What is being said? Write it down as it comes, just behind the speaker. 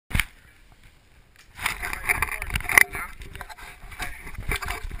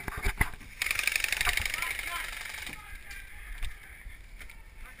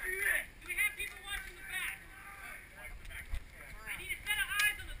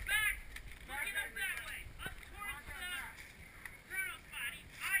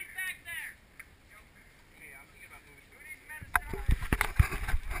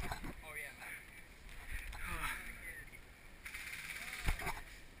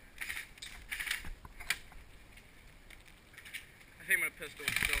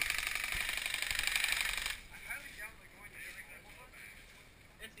pistol still.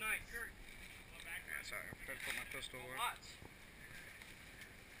 It's nice. Yeah, sorry, I forgot to put my pistol away.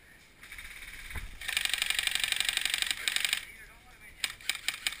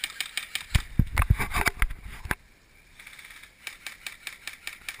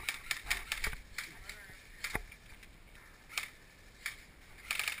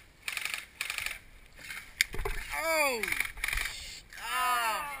 Oh!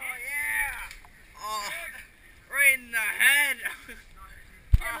 Oh! Yeah! Oh! Right in the head!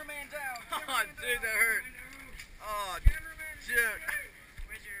 Cameraman down! Oh, dude, that hurt. Oh, dude.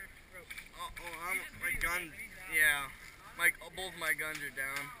 Where's your rope? Oh, my gun. Yeah. Both my guns are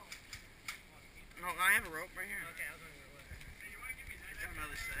down. No, I have a rope right here. Okay, I was wondering where it was. It's on the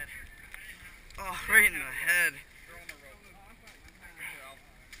other side. Oh, right in the head.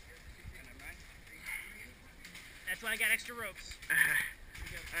 That's why I got extra ropes.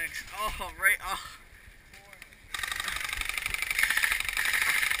 Thanks. Oh, right. Oh.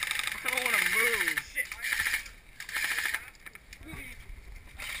 I don't want to move. Shit.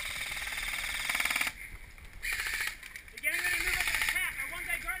 We're getting ready to move up to the path. Our one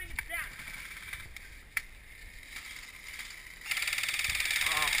guy guarding is down.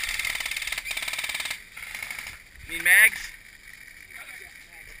 Oh. Need mags?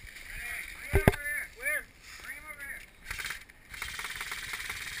 Where? Bring him over here.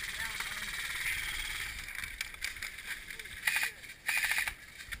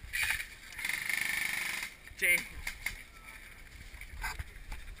 Dang. The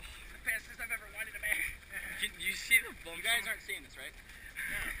fastest I've ever wanted a man. You see the bump? You guys aren't seeing this, right?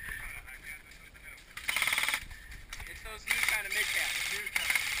 No. It's those new kind of mid-caps.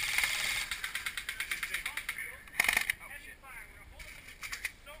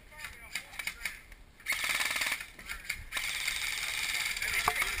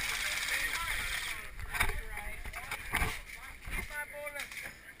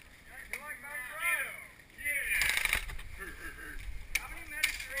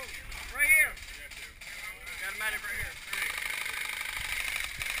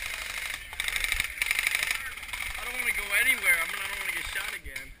 Anywhere, I don't want to get shot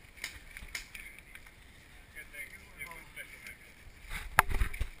again.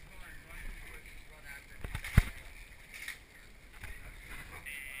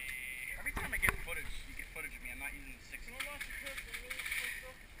 Every time I get footage, you get footage of me. I'm not using the 6.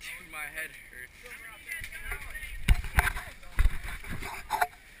 Dude, my head hurts.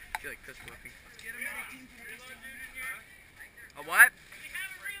 I feel like pistol whipping. A what?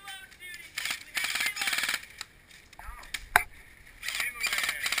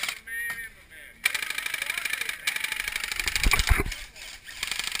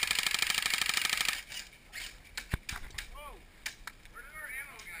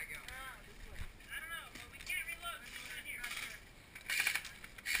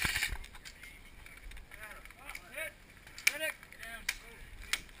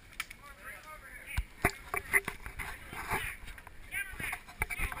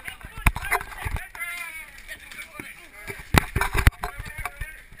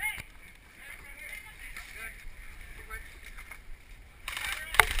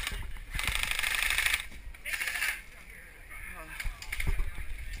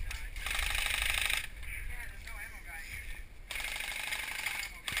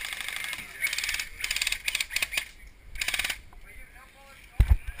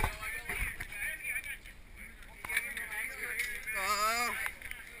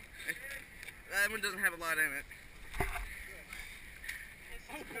 That one doesn't have a lot in it.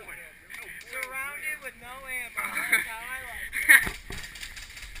 Oh boy. Surrounded with no ammo. That's how I like it.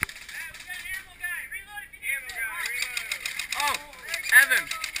 Hey, we got an ammo guy. Reload if you need ammo guy. Reload. Oh, Evan.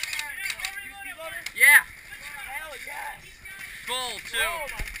 Yeah. Hell yes. Full too. Oh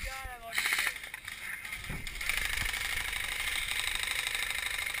my god, I love you.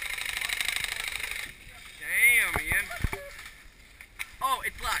 Damn, Ian. Oh,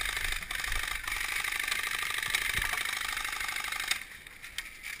 it's locked.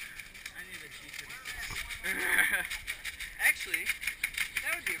 Actually,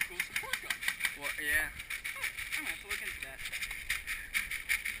 that would be a cool support gun. Well, yeah. Oh, I'm gonna have to look into that.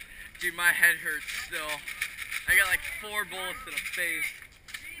 Dude, my head hurts still. I got like 4 bullets to the face.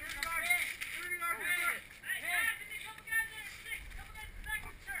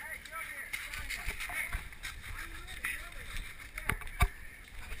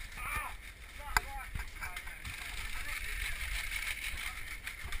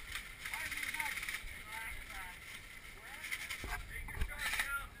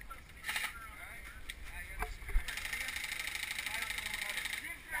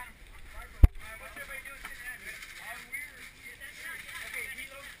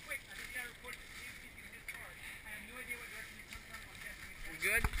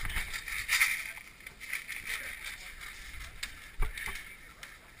 good?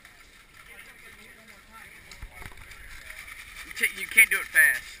 You can't do it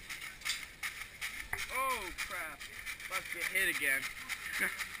fast. Oh crap! About to get hit again.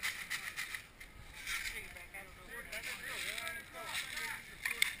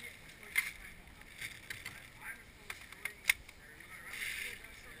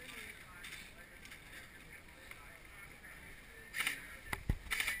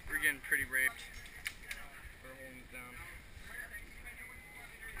 We're getting pretty raped. We're holding it down.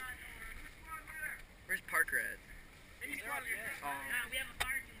 Where's Parker at? We have a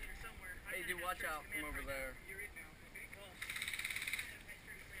fire team leader somewhere. Hey, dude, watch out from over there.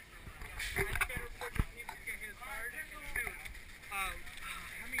 How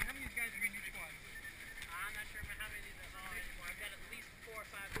many of these guys are in your squad? I'm not sure how many of these are all anymore. I've got at least 4 or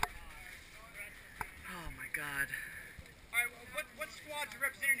 5 of them. Oh my god. Alright, what squads are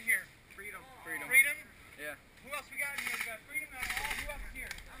represented here? Freedom. Freedom? Yeah. Who else we got in here? We got Freedom and all. Who else is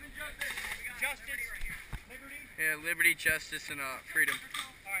here? I'm in Justice. Justice. Liberty. Yeah, Liberty, Justice, and Freedom.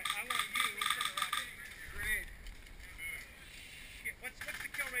 Alright, I want you to the rocket. Grenade. Shit, what's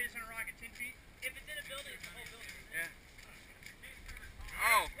the kill radius on a rocket? 10 feet? If it's in a building, it's the whole building. Yeah.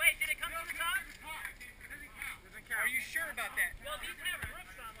 Oh. Wait, did it come from the top? Are you sure about that? Well, these have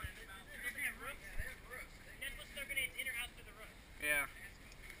roofs on them. Does it have roofs? Then push their grenades in or out through the roof. Yeah.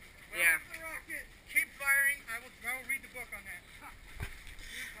 Well, Yeah. Keep firing. I will read the book on that.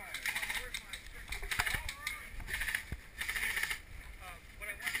 What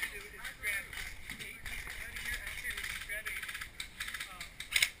I want you to do is grab 8 people out of here. I don't care who you grab 8.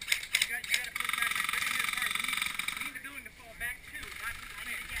 You got to put them out of here. Bring them here hard. We need the building to fall back too. Not people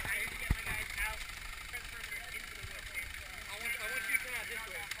in. I need to get my guys out. Press further into the woods. I want you to come out this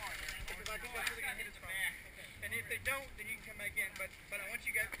way. Because I think that's where they're going to hit us from. And if they don't, then you can come back in. But I want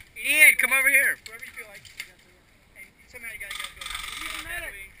you guys. Ian, come over here. Wherever you feel like. And somehow you got to go. He's a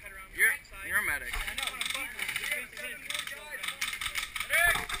medic. You're a medic. I know.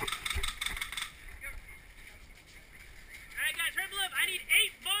 Alright guys, Red Blue, I need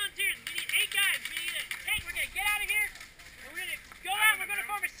 8 volunteers. We need 8 guys. We need a tank. We're gonna get out of here. And we're gonna go out. We're gonna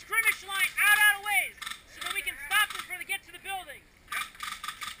form a skirmish line out of ways, so that we can stop them before they get to the building.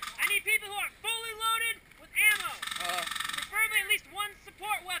 I need people who are fully loaded with ammo. Preferably at least 1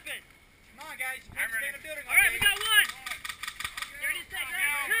 support weapon. Come on guys, you can't stay in the building. Alright, we got 1. You already said,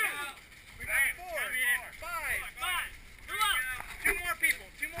 right? 2. We got 4. 5. Who else? 2 more people.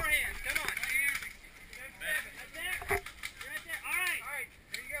 2 more hands. Come on. Right there. You're right there. Alright.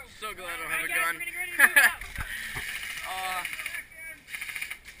 There you go. So glad I don't have a Guys, gun. we're gonna get ready to move out.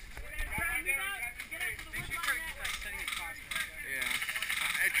 We're gonna try and move out and get out to the wood line that way.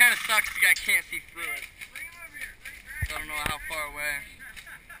 Yeah. It kind of sucks because I can't see through it. So I don't know how far away.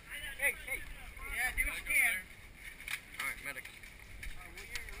 Hey. Yeah, do what you can. Alright, medic.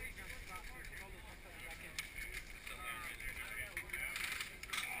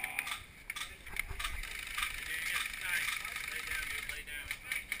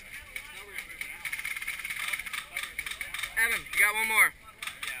 Evan, you got one more.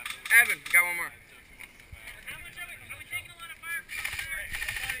 Evan, you got one more. How much are we taking a lot of fire?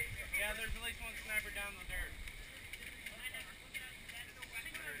 Yeah, there's at least 1 sniper down the dirt.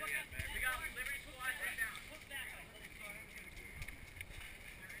 We got Liberty squad right down. Put that way.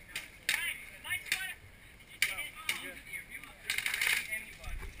 Alright, my squad.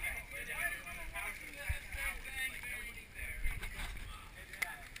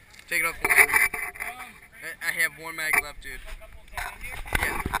 Take it off the line. I have 1 mag left, dude.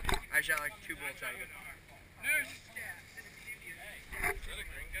 Yeah. I shot like 2 bullets out of it.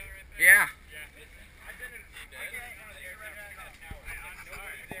 Yeah.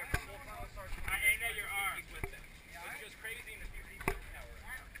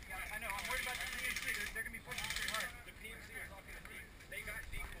 I know, I'm worried about the PNC. They're going to be pushing pretty hard. The PNC is locking the team. They got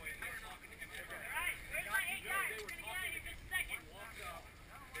decoys. Alright, where's my 8 guys? We're going to get out of here just a second.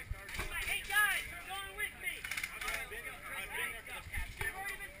 Where's my 8 guys? They're going with me. They've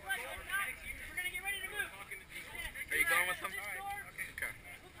already been selected. If not, we're going to get ready to move. Are you going with them? Okay.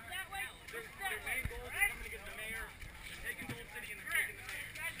 Look that way. Look that way. Alright?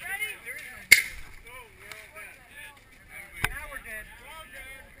 Guys ready? Oh, we're all dead. Now we're dead.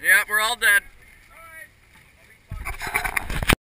 Yeah, we're all dead.